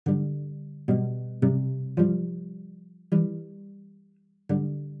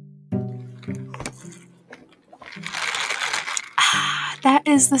That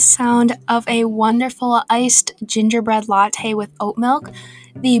is the sound of a wonderful iced gingerbread latte with oat milk.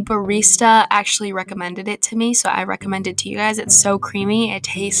 The barista actually recommended it to me, so I recommend it to you guys. It's so creamy, it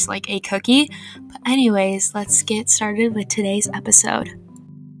tastes like a cookie. But, anyways, let's get started with today's episode.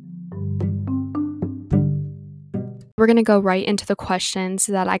 We're going to go right into the questions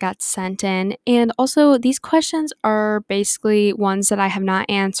that I got sent in. And also, these questions are basically ones that I have not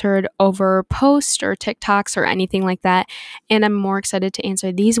answered over posts or TikToks or anything like that. And I'm more excited to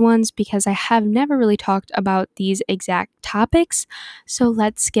answer these ones because I have never really talked about these exact topics. So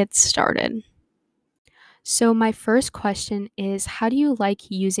let's get started. So, my first question is, how do you like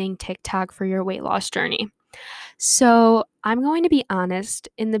using TikTok for your weight loss journey? So, I'm going to be honest,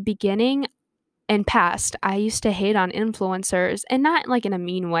 in the beginning, in past, I used to hate on influencers, and not like in a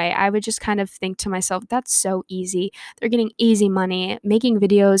mean way. I would just kind of think to myself, that's so easy. They're getting easy money. Making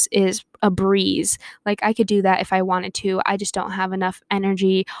videos is a breeze. Like I could do that if I wanted to. I just don't have enough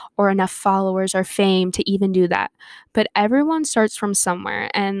energy or enough followers or fame to even do that. But everyone starts from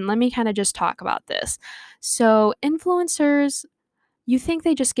somewhere, and let me kind of just talk about this. So, influencers, you think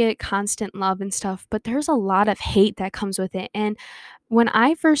they just get constant love and stuff, but there's a lot of hate that comes with it. And when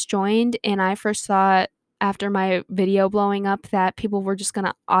I first joined and I first thought after my video blowing up that people were just going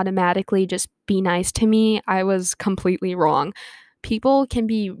to automatically just be nice to me, I was completely wrong. People can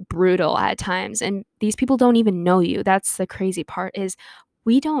be brutal at times, and these people don't even know you. That's the crazy part, is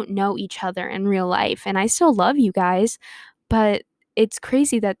we don't know each other in real life. And I still love you guys, but it's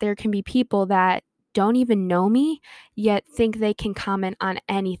crazy that there can be people that don't even know me yet think they can comment on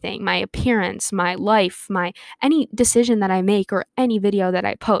anything, my appearance, my life, my any decision that I make or any video that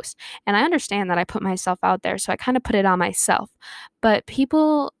I post. And I understand that I put myself out there, so I kind of put it on myself. But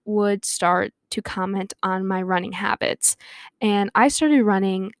people would start to comment on my running habits. And I started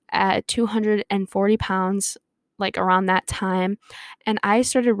running at 240 pounds, like around that time. And I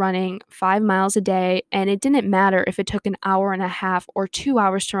started running 5 miles a day. And it didn't matter if it took an hour and a half or 2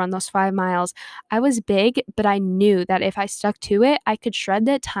 hours to run those 5 miles. I was big, but I knew that if I stuck to it, I could shred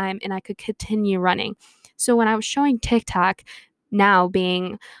that time and I could continue running. So when I was showing TikTok, now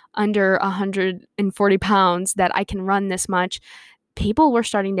being under 140 pounds, that I can run this much, people were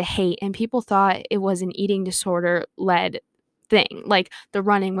starting to hate, and people thought it was an eating disorder led thing, like the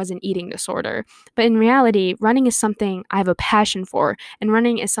running was an eating disorder. But in reality, running is something I have a passion for, and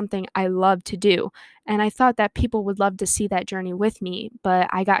running is something I love to do. And I thought that people would love to see that journey with me, but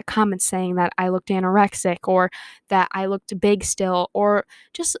I got comments saying that I looked anorexic or that I looked big still, or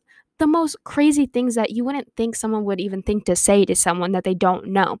just the most crazy things that you wouldn't think someone would even think to say to someone that they don't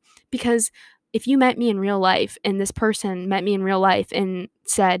know. Because if you met me in real life and this person met me in real life and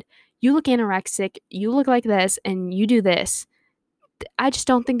said, you look anorexic, you look like this, and you do this, I just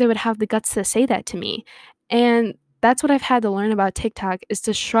don't think they would have the guts to say that to me. And that's what I've had to learn about TikTok, is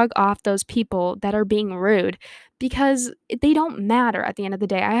to shrug off those people that are being rude, because they don't matter at the end of the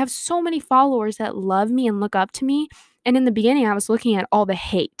day. I have so many followers that love me and look up to me. And in the beginning, I was looking at all the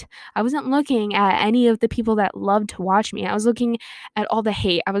hate. I wasn't looking at any of the people that loved to watch me. I was looking at all the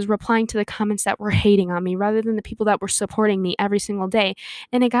hate. I was replying to the comments that were hating on me rather than the people that were supporting me every single day.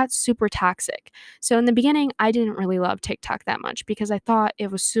 And it got super toxic. So in the beginning, I didn't really love TikTok that much because I thought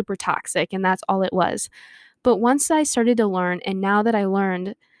it was super toxic and that's all it was. But once I started to learn, and now that I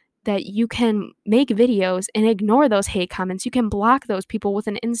learned that you can make videos and ignore those hate comments, you can block those people with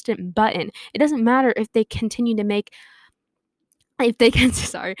an instant button. It doesn't matter if they continue to make if they can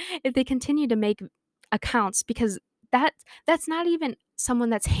sorry, if they continue to make accounts, because that that's not even someone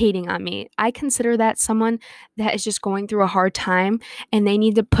that's hating on me. I consider that someone that is just going through a hard time, and they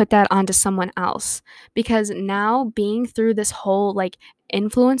need to put that onto someone else. Because now, being through this whole like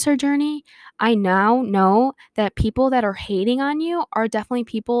influencer journey, I now know that people that are hating on you are definitely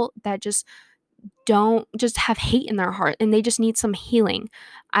people that don't just have hate in their heart, and they just need some healing.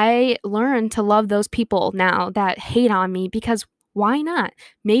 I learned to love those people now that hate on me, because why not?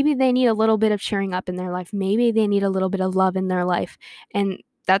 Maybe they need a little bit of cheering up in their life. Maybe they need a little bit of love in their life. And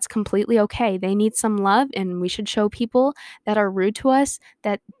that's completely okay. They need some love, and we should show people that are rude to us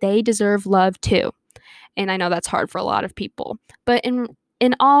that they deserve love too. And I know that's hard for a lot of people. But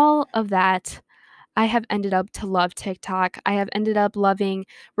in all of that, I have ended up to love TikTok. I have ended up loving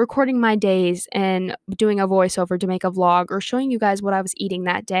recording my days and doing a voiceover to make a vlog or showing you guys what I was eating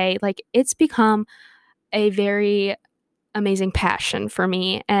that day. Like, it's become a very amazing passion for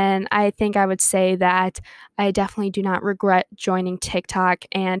me. And I think I would say that I definitely do not regret joining TikTok.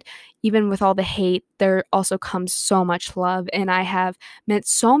 And even with all the hate, there also comes so much love. And I have met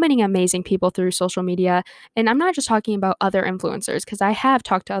so many amazing people through social media. And I'm not just talking about other influencers, because I have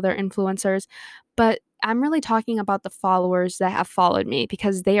talked to other influencers, but I'm really talking about the followers that have followed me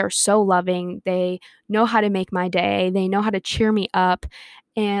because they are so loving. They know how to make my day, they know how to cheer me up.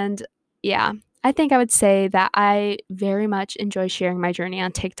 And yeah, I think I would say that I very much enjoy sharing my journey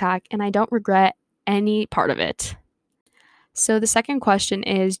on TikTok and I don't regret any part of it. So the second question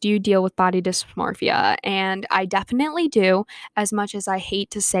is, do you deal with body dysmorphia? And I definitely do, as much as I hate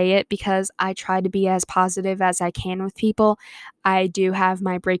to say it because I try to be as positive as I can with people. I do have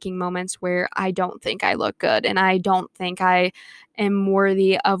my breaking moments where I don't think I look good and I don't think I am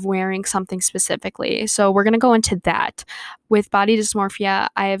worthy of wearing something specifically. So we're going to go into that. With body dysmorphia,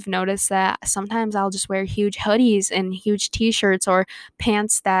 I have noticed that sometimes I'll just wear huge hoodies and huge t-shirts or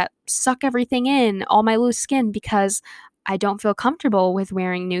pants that suck everything in, all my loose skin, because I don't feel comfortable with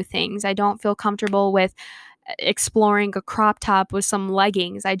wearing new things. I don't feel comfortable with exploring a crop top with some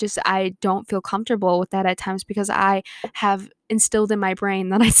leggings. I don't feel comfortable with that at times because I have instilled in my brain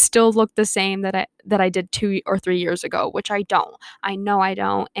that I still look the same that I did 2 or 3 years ago, which I don't. I know I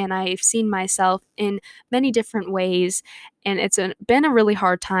don't, and I've seen myself in many different ways, and been a really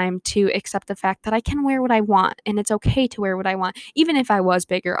hard time to accept the fact that I can wear what I want and it's okay to wear what I want. Even if I was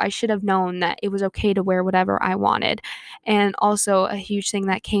bigger, I should have known that it was okay to wear whatever I wanted. And also a huge thing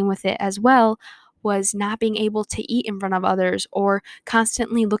that came with it as well was not being able to eat in front of others or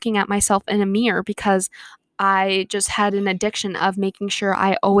constantly looking at myself in a mirror because I just had an addiction of making sure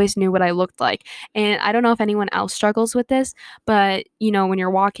I always knew what I looked like. And I don't know if anyone else struggles with this, but when you're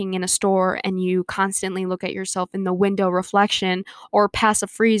walking in a store and you constantly look at yourself in the window reflection or past a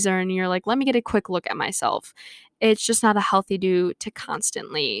freezer and you're like, let me get a quick look at myself. It's just not a healthy do to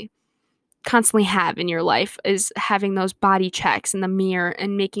constantly have in your life, is having those body checks in the mirror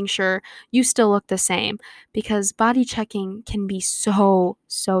and making sure you still look the same, because body checking can be so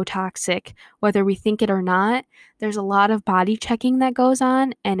toxic whether we think it or not. There's a lot of body checking that goes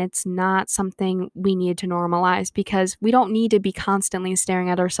on and it's not something we need to normalize, because we don't need to be constantly staring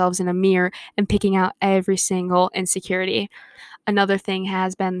at ourselves in a mirror and picking out every single insecurity. Another thing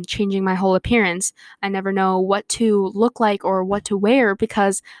has been changing my whole appearance. I never know what to look like or what to wear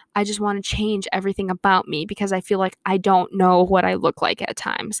because I just want to change everything about me because I feel like I don't know what I look like at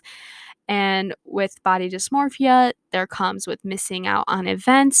times. And with body dysmorphia, there comes with missing out on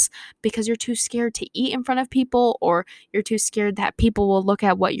events because you're too scared to eat in front of people, or you're too scared that people will look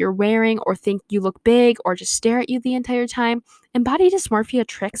at what you're wearing or think you look big or just stare at you the entire time. And body dysmorphia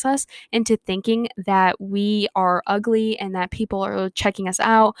tricks us into thinking that we are ugly and that people are checking us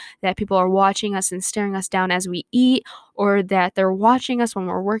out, that people are watching us and staring us down as we eat, or that they're watching us when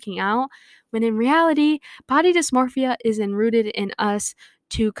we're working out. When in reality, body dysmorphia is enrooted in us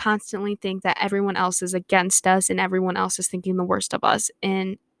to constantly think that everyone else is against us and everyone else is thinking the worst of us.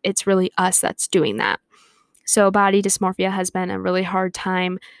 And it's really us that's doing that. So, body dysmorphia has been a really hard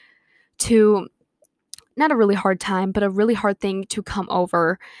time to, not a really hard time, but a really hard thing to come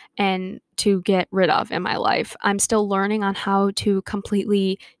over and to get rid of in my life. I'm still learning on how to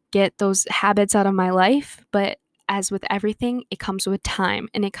completely get those habits out of my life, but as with everything, it comes with time,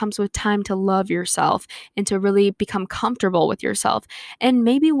 and it comes with time to love yourself and to really become comfortable with yourself. And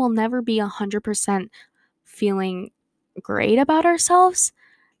maybe we'll never be 100% feeling great about ourselves,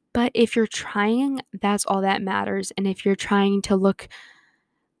 but if you're trying, that's all that matters. And if you're trying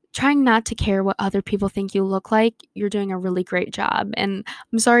not to care what other people think you look like, you're doing a really great job. And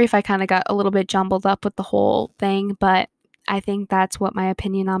I'm sorry if I kind of got a little bit jumbled up with the whole thing, but I think that's what my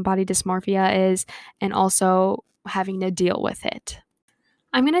opinion on body dysmorphia is, and also having to deal with it.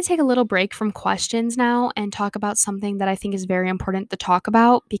 I'm going to take a little break from questions now and talk about something that I think is very important to talk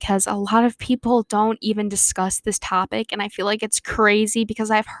about, because a lot of people don't even discuss this topic. And I feel like it's crazy because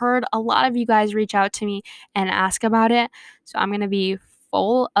I've heard a lot of you guys reach out to me and ask about it. So I'm going to be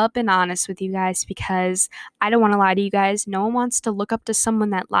full up and honest with you guys because I don't want to lie to you guys. No one wants to look up to someone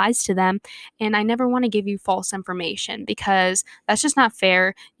that lies to them. And I never want to give you false information because that's just not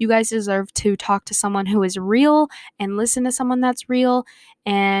fair. You guys deserve to talk to someone who is real and listen to someone that's real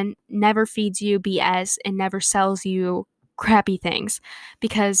and never feeds you BS and never sells you crappy things,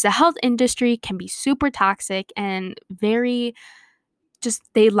 because the health industry can be super toxic and very just,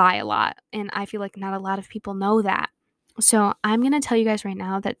 they lie a lot, and I feel like not a lot of people know that. So I'm going to tell you guys right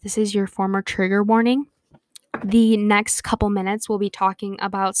now that this is your former trigger warning. The next couple minutes we'll be talking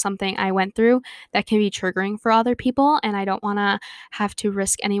about something I went through that can be triggering for other people, and I don't want to have to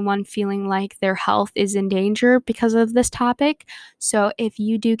risk anyone feeling like their health is in danger because of this topic. So if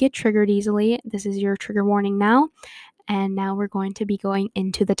you do get triggered easily, this is your trigger warning now. And now we're going to be going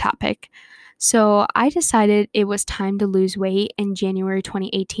into the topic. So I decided it was time to lose weight in January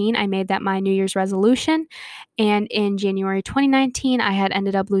 2018. I made that my New Year's resolution. And in January 2019, I had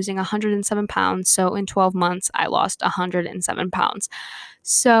ended up losing 107 pounds. So in 12 months, I lost 107 pounds.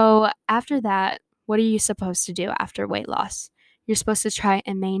 So after that, what are you supposed to do after weight loss? You're supposed to try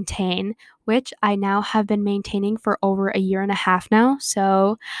and maintain, which I now have been maintaining for over a year and a half now.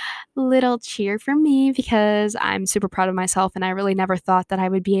 So little cheer from me because I'm super proud of myself and I really never thought that I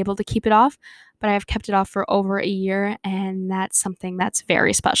would be able to keep it off, but I have kept it off for over a year and that's something that's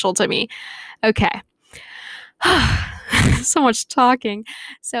very special to me. Okay. So much talking.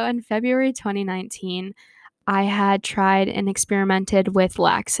 So in February 2019, I had tried and experimented with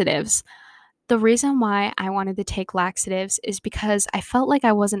laxatives. The reason why I wanted to take laxatives is because I felt like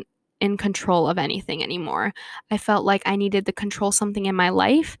I wasn't in control of anything anymore. I felt like I needed to control something in my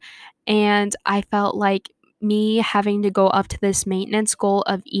life, and I felt like me having to go up to this maintenance goal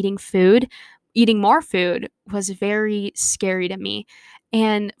of eating more food was very scary to me.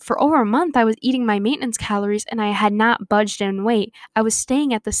 And for over a month, I was eating my maintenance calories and I had not budged in weight. I was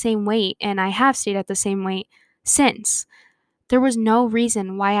staying at the same weight, and I have stayed at the same weight since. There was no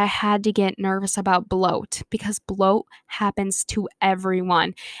reason why I had to get nervous about bloat because bloat happens to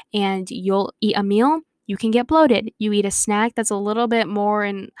everyone. And you'll eat a meal, you can get bloated. You eat a snack that's a little bit more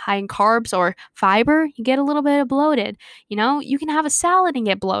high in carbs or fiber, you get a little bit of bloated. You can have a salad and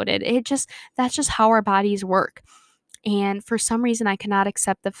get bloated. That's just how our bodies work. And for some reason, I could not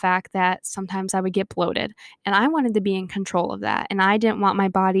accept the fact that sometimes I would get bloated. And I wanted to be in control of that. And I didn't want my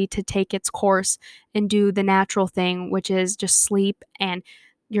body to take its course and do the natural thing, which is just sleep. And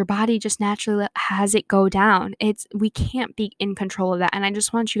your body just naturally has it go down. We can't be in control of that. And I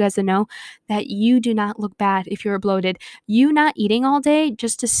just want you guys to know that you do not look bad if you're bloated. You not eating all day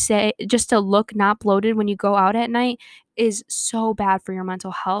just to look not bloated when you go out at night is so bad for your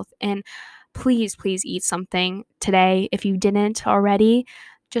mental health. And please, please eat something today. If you didn't already,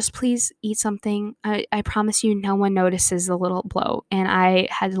 just please eat something. I promise you, no one notices the little bloat. And I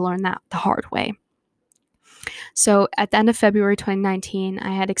had to learn that the hard way. So at the end of February 2019,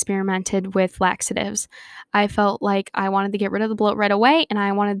 I had experimented with laxatives. I felt like I wanted to get rid of the bloat right away and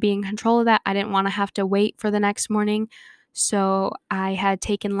I wanted to be in control of that. I didn't want to have to wait for the next morning. So I had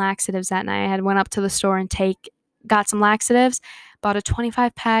taken laxatives that night. I had went up to the store and got some laxatives, bought a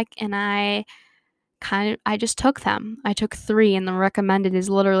 25 pack, and I just took them. I took 3, and the recommended is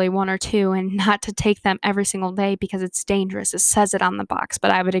literally 1 or 2, and not to take them every single day because it's dangerous. It says it on the box, but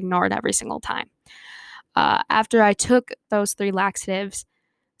I would ignore it every single time. After I took those 3 laxatives,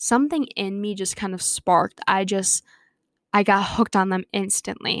 something in me just kind of sparked. I got hooked on them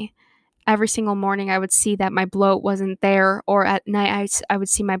instantly. Every single morning I would see that my bloat wasn't there, or at night I would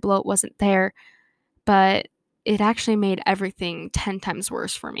see my bloat wasn't there, but it actually made everything 10 times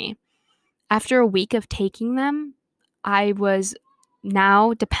worse for me. After a week of taking them, I was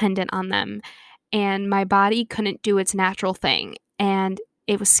now dependent on them, and my body couldn't do its natural thing, and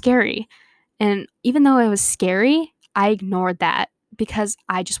it was scary. And even though it was scary, I ignored that because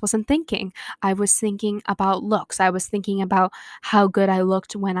I just wasn't thinking. I was thinking about looks. I was thinking about how good I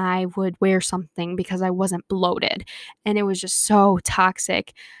looked when I would wear something because I wasn't bloated, and it was just so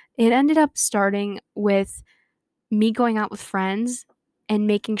toxic. It ended up starting with me going out with friends and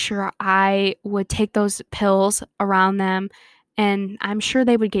making sure I would take those pills around them, and I'm sure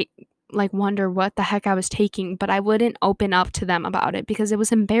they would wonder what the heck I was taking, but I wouldn't open up to them about it because it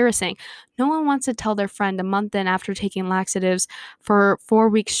was embarrassing. No one wants to tell their friend a month in after taking laxatives for 4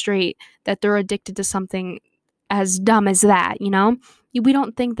 weeks straight that they're addicted to something as dumb as that. We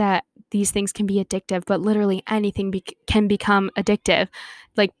don't think that these things can be addictive, but literally anything can become addictive.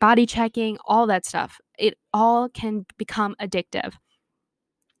 Like body checking, all that stuff. It all can become addictive.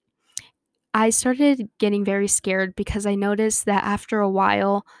 I started getting very scared because I noticed that after a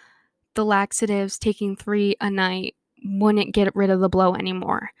while, the laxatives, taking 3 a night, wouldn't get rid of the bloat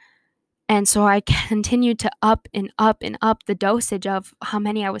anymore. And so I continued to up and up and up the dosage of how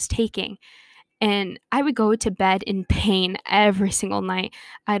many I was taking. And I would go to bed in pain every single night.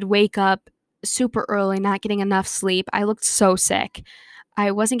 I'd wake up super early, not getting enough sleep. I looked so sick.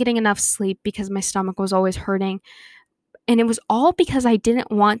 I wasn't getting enough sleep because my stomach was always hurting. And it was all because I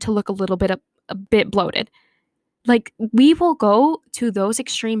didn't want to look a bit bloated. Like, we will go to those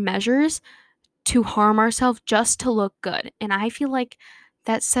extreme measures to harm ourselves just to look good. And I feel like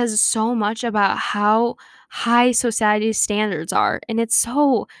that says so much about how high society's standards are. And it's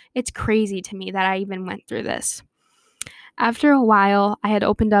crazy to me that I even went through this. After a while, I had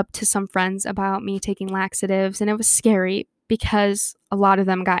opened up to some friends about me taking laxatives, and it was scary because a lot of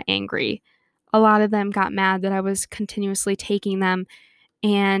them got angry. A lot of them got mad that I was continuously taking them,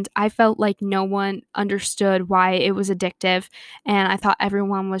 and I felt like no one understood why it was addictive, and I thought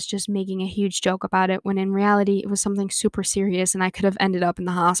everyone was just making a huge joke about it when in reality it was something super serious and I could have ended up in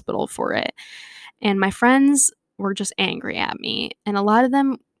the hospital for it. And my friends were just angry at me, and a lot of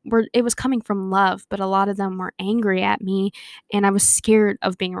them were it was coming from love, but a lot of them were angry at me, and I was scared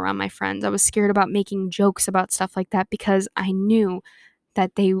of being around my friends. I was scared about making jokes about stuff like that because I knew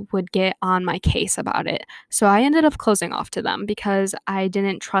that they would get on my case about it. So I ended up closing off to them because I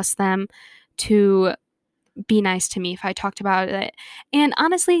didn't trust them to be nice to me if I talked about it. And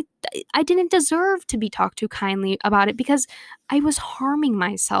honestly, I didn't deserve to be talked to kindly about it because I was harming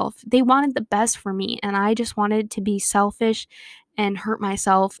myself. They wanted the best for me, and I just wanted to be selfish and hurt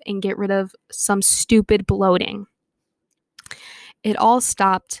myself and get rid of some stupid bloating. It all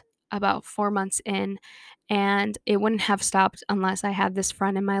stopped about 4 months in, and it wouldn't have stopped unless I had this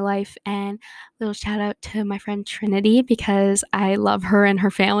friend in my life. And little shout out to my friend Trinity because I love her and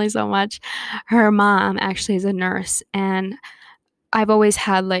her family so much. Her mom actually is a nurse, and I've always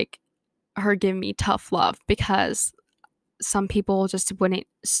had like her give me tough love because some people just wouldn't.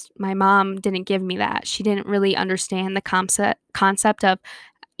 My mom didn't give me that. She didn't really understand the concept of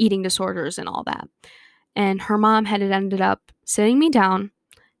eating disorders and all that. And her mom had ended up sitting me down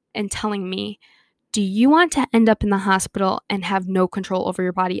and telling me, do you want to end up in the hospital and have no control over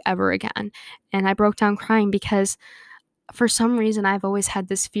your body ever again? And I broke down crying because for some reason I've always had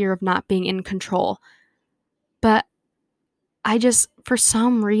this fear of not being in control. But for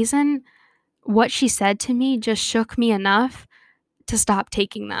some reason, what she said to me just shook me enough to stop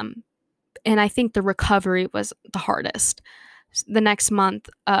taking them. And I think the recovery was the hardest. The next month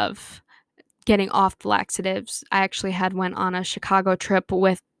of getting off the laxatives, I actually had went on a Chicago trip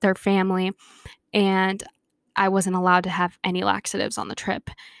with their family, and I wasn't allowed to have any laxatives on the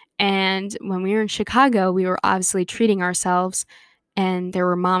trip. And when we were in Chicago, we were obviously treating ourselves, and there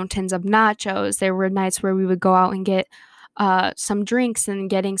were mountains of nachos. There were nights where we would go out and get some drinks and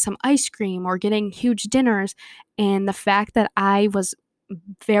getting some ice cream or getting huge dinners. And the fact that I was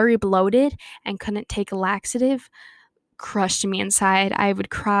very bloated and couldn't take a laxative crushed me inside. I would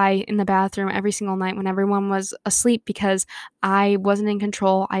cry in the bathroom every single night when everyone was asleep because I wasn't in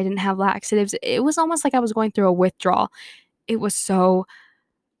control. I didn't have laxatives. It was almost like I was going through a withdrawal. It was so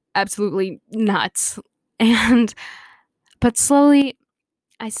absolutely nuts. And but slowly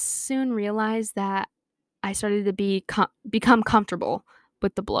I soon realized that I started to become comfortable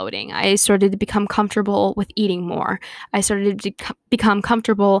with the bloating. I started to become comfortable with eating more. I started to become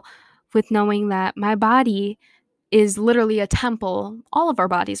comfortable with knowing that my body is literally a temple. All of our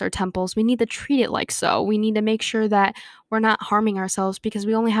bodies are temples. We need to treat it like so. We need to make sure that we're not harming ourselves because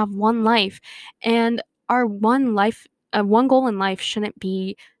we only have one life. And our one goal in life shouldn't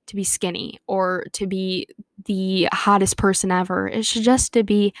be to be skinny or to be the hottest person ever. It should just to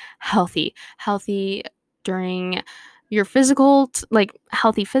be healthy. Healthy during your physical, like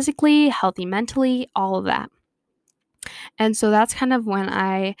healthy physically, healthy mentally, all of that. And so that's kind of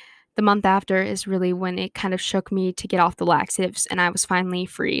the month after is really when it kind of shook me to get off the laxatives and I was finally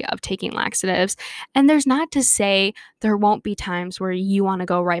free of taking laxatives. And there's not to say there won't be times where you want to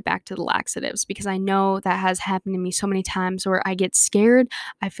go right back to the laxatives because I know that has happened to me so many times where I get scared,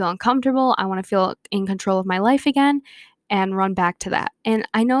 I feel uncomfortable, I want to feel in control of my life again and run back to that. And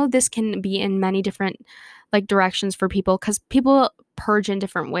I know this can be in many different like directions for people because people purge in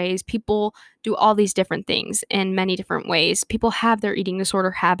different ways. People do all these different things in many different ways. People have their eating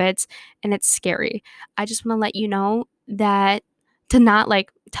disorder habits and it's scary. I just want to let you know that to not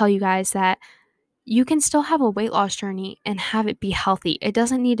like tell you guys that you can still have a weight loss journey and have it be healthy. It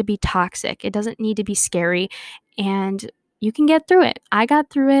doesn't need to be toxic. It doesn't need to be scary and you can get through it. I got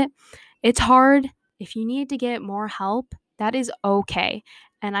through it. It's hard. If you need to get more help, that is okay.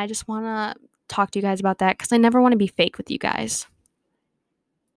 And I just want to talk to you guys about that because I never want to be fake with you guys.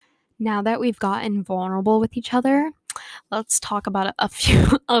 Now that we've gotten vulnerable with each other, let's talk about a few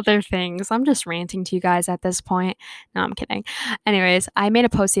other things. I'm just ranting to you guys at this point. No, I'm kidding. Anyways, I made a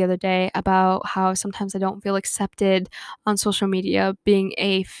post the other day about how sometimes I don't feel accepted on social media being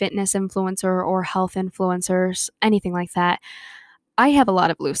a fitness influencer or health influencers, anything like that. I have a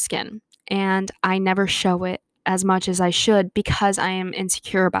lot of loose skin and I never show it as much as I should because I am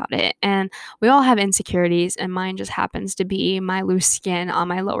insecure about it. And we all have insecurities, and mine just happens to be my loose skin on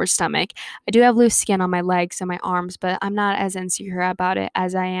my lower stomach. I do have loose skin on my legs and my arms, but I'm not as insecure about it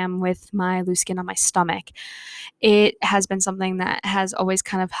as I am with my loose skin on my stomach. It has been something that has always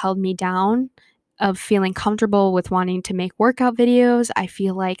kind of held me down of feeling comfortable with wanting to make workout videos. I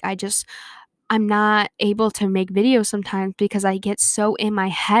feel like I'm not able to make videos sometimes because I get so in my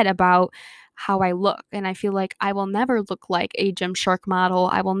head about how I look. And I feel like I will never look like a Gymshark model.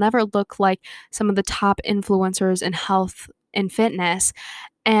 I will never look like some of the top influencers in health and fitness.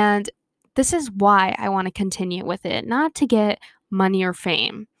 And this is why I want to continue with it, not to get money or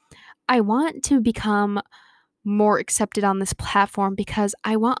fame. I want to become more accepted on this platform because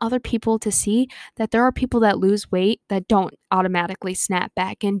I want other people to see that there are people that lose weight that don't automatically snap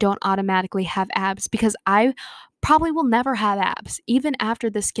back and don't automatically have abs, because I probably will never have abs even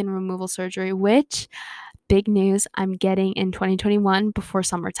after the skin removal surgery, which, big news, I'm getting in 2021 before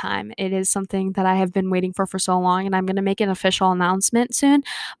summertime. It is something that I have been waiting for so long, and I'm going to make an official announcement soon,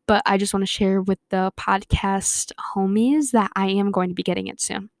 but I just want to share with the podcast homies that I am going to be getting it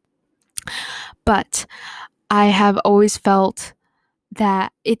soon. But I have always felt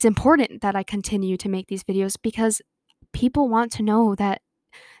that it's important that I continue to make these videos because people want to know that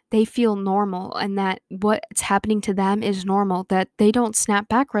they feel normal and that what's happening to them is normal, that they don't snap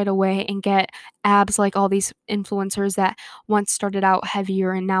back right away and get abs like all these influencers that once started out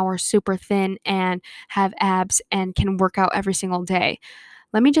heavier and now are super thin and have abs and can work out every single day.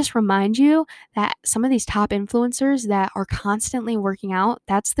 Let me just remind you that some of these top influencers that are constantly working out,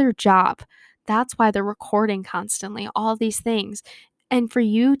 that's their job. That's why they're recording constantly, all these things. And for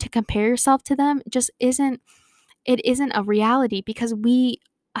you to compare yourself to them just isn't a reality because we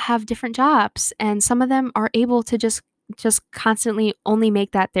have different jobs, and some of them are able to just constantly only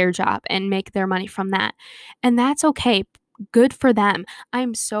make that their job and make their money from that. And that's okay. Good for them.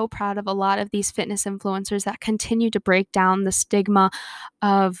 I'm so proud of a lot of these fitness influencers that continue to break down the stigma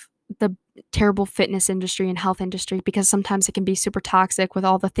of the terrible fitness industry and health industry, because sometimes it can be super toxic with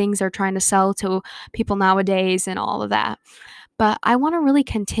all the things they're trying to sell to people nowadays and all of that. But I want to really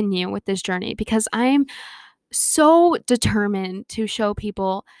continue with this journey because I'm so determined to show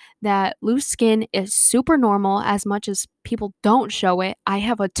people that loose skin is super normal as much as people don't show it. I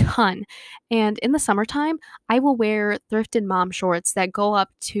have a ton. And in the summertime, I will wear thrifted mom shorts that go up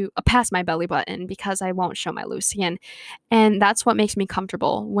to past my belly button because I won't show my loose skin. And that's what makes me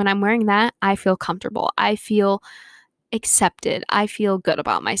comfortable. When I'm wearing that, I feel comfortable. I feel accepted. I feel good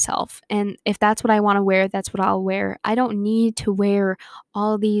about myself. And if that's what I want to wear, that's what I'll wear. I don't need to wear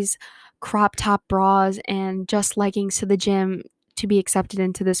all these crop top bras and just leggings to the gym to be accepted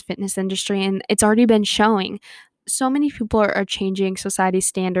into this fitness industry. And it's already been showing. So many people are changing society's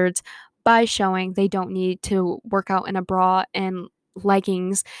standards by showing they don't need to work out in a bra and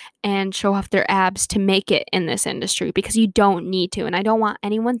leggings and show off their abs to make it in this industry, because you don't need to. And I don't want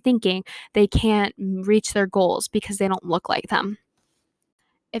anyone thinking they can't reach their goals because they don't look like them.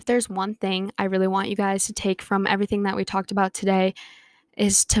 If there's one thing I really want you guys to take from everything that we talked about today,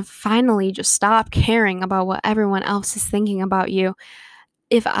 is to finally just stop caring about what everyone else is thinking about you.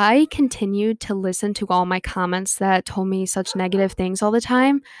 If I continued to listen to all my comments that told me such negative things all the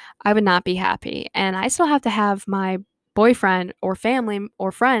time, I would not be happy. And I still have to have my boyfriend or family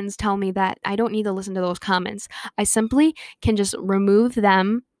or friends tell me that I don't need to listen to those comments. I simply can just remove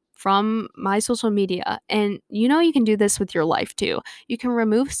them from my social media. And you can do this with your life too. You can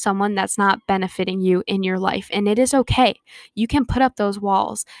remove someone that's not benefiting you in your life, and it is okay. You can put up those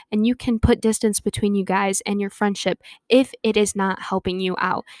walls and you can put distance between you guys and your friendship if it is not helping you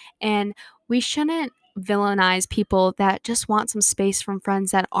out. And we shouldn't villainize people that just want some space from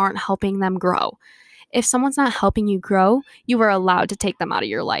friends that aren't helping them grow. If someone's not helping you grow, you are allowed to take them out of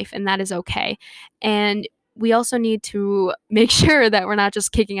your life, and that is okay. And we also need to make sure that we're not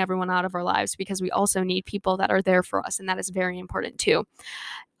just kicking everyone out of our lives, because we also need people that are there for us, and that is very important too.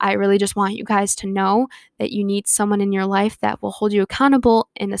 I really just want you guys to know that you need someone in your life that will hold you accountable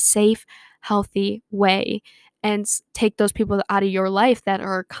in a safe, healthy way, and take those people out of your life that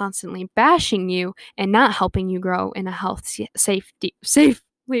are constantly bashing you and not helping you grow in a safely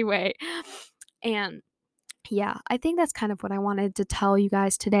way. And yeah, I think that's kind of what I wanted to tell you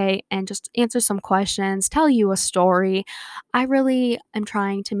guys today, and just answer some questions, tell you a story. I really am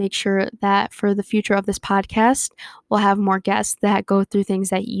trying to make sure that for the future of this podcast, we'll have more guests that go through things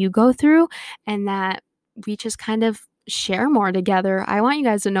that you go through, and that we just kind of share more together. I want you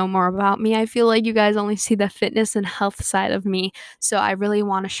guys to know more about me. I feel like you guys only see the fitness and health side of me. So I really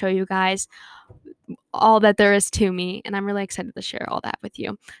want to show you guys all that there is to me, and I'm really excited to share all that with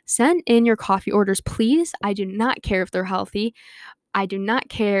you. Send in your coffee orders, please. I do not care if they're healthy. I do not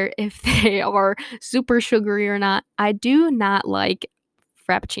care if they are super sugary or not. I do not like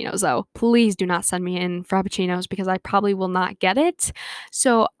frappuccinos though. Please do not send me in frappuccinos because I probably will not get it.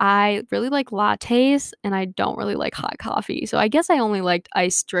 So I really like lattes and I don't really like hot coffee. So I guess I only liked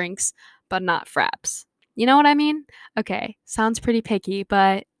iced drinks, but not fraps. You know what I mean? Okay, sounds pretty picky,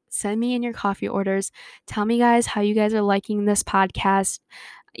 but send me in your coffee orders. Tell me, guys, how you guys are liking this podcast,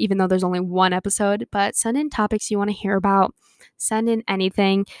 even though there's only one episode, but send in topics you want to hear about. Send in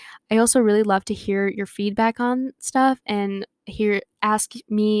anything. I also really love to hear your feedback on stuff and ask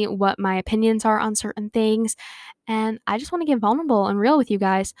me what my opinions are on certain things. And I just want to get vulnerable and real with you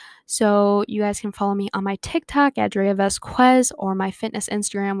guys. So you guys can follow me on my TikTok at Drea Vesquez or my fitness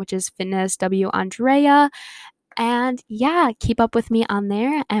Instagram, which is Fitness W Andrea. And yeah, keep up with me on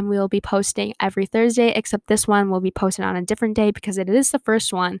there, and we'll be posting every Thursday, except this one will be posted on a different day because it is the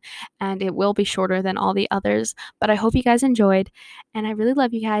first one and it will be shorter than all the others. But I hope you guys enjoyed, and I really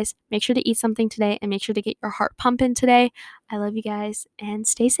love you guys. Make sure to eat something today and make sure to get your heart pumping today. I love you guys and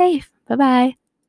stay safe. Bye bye.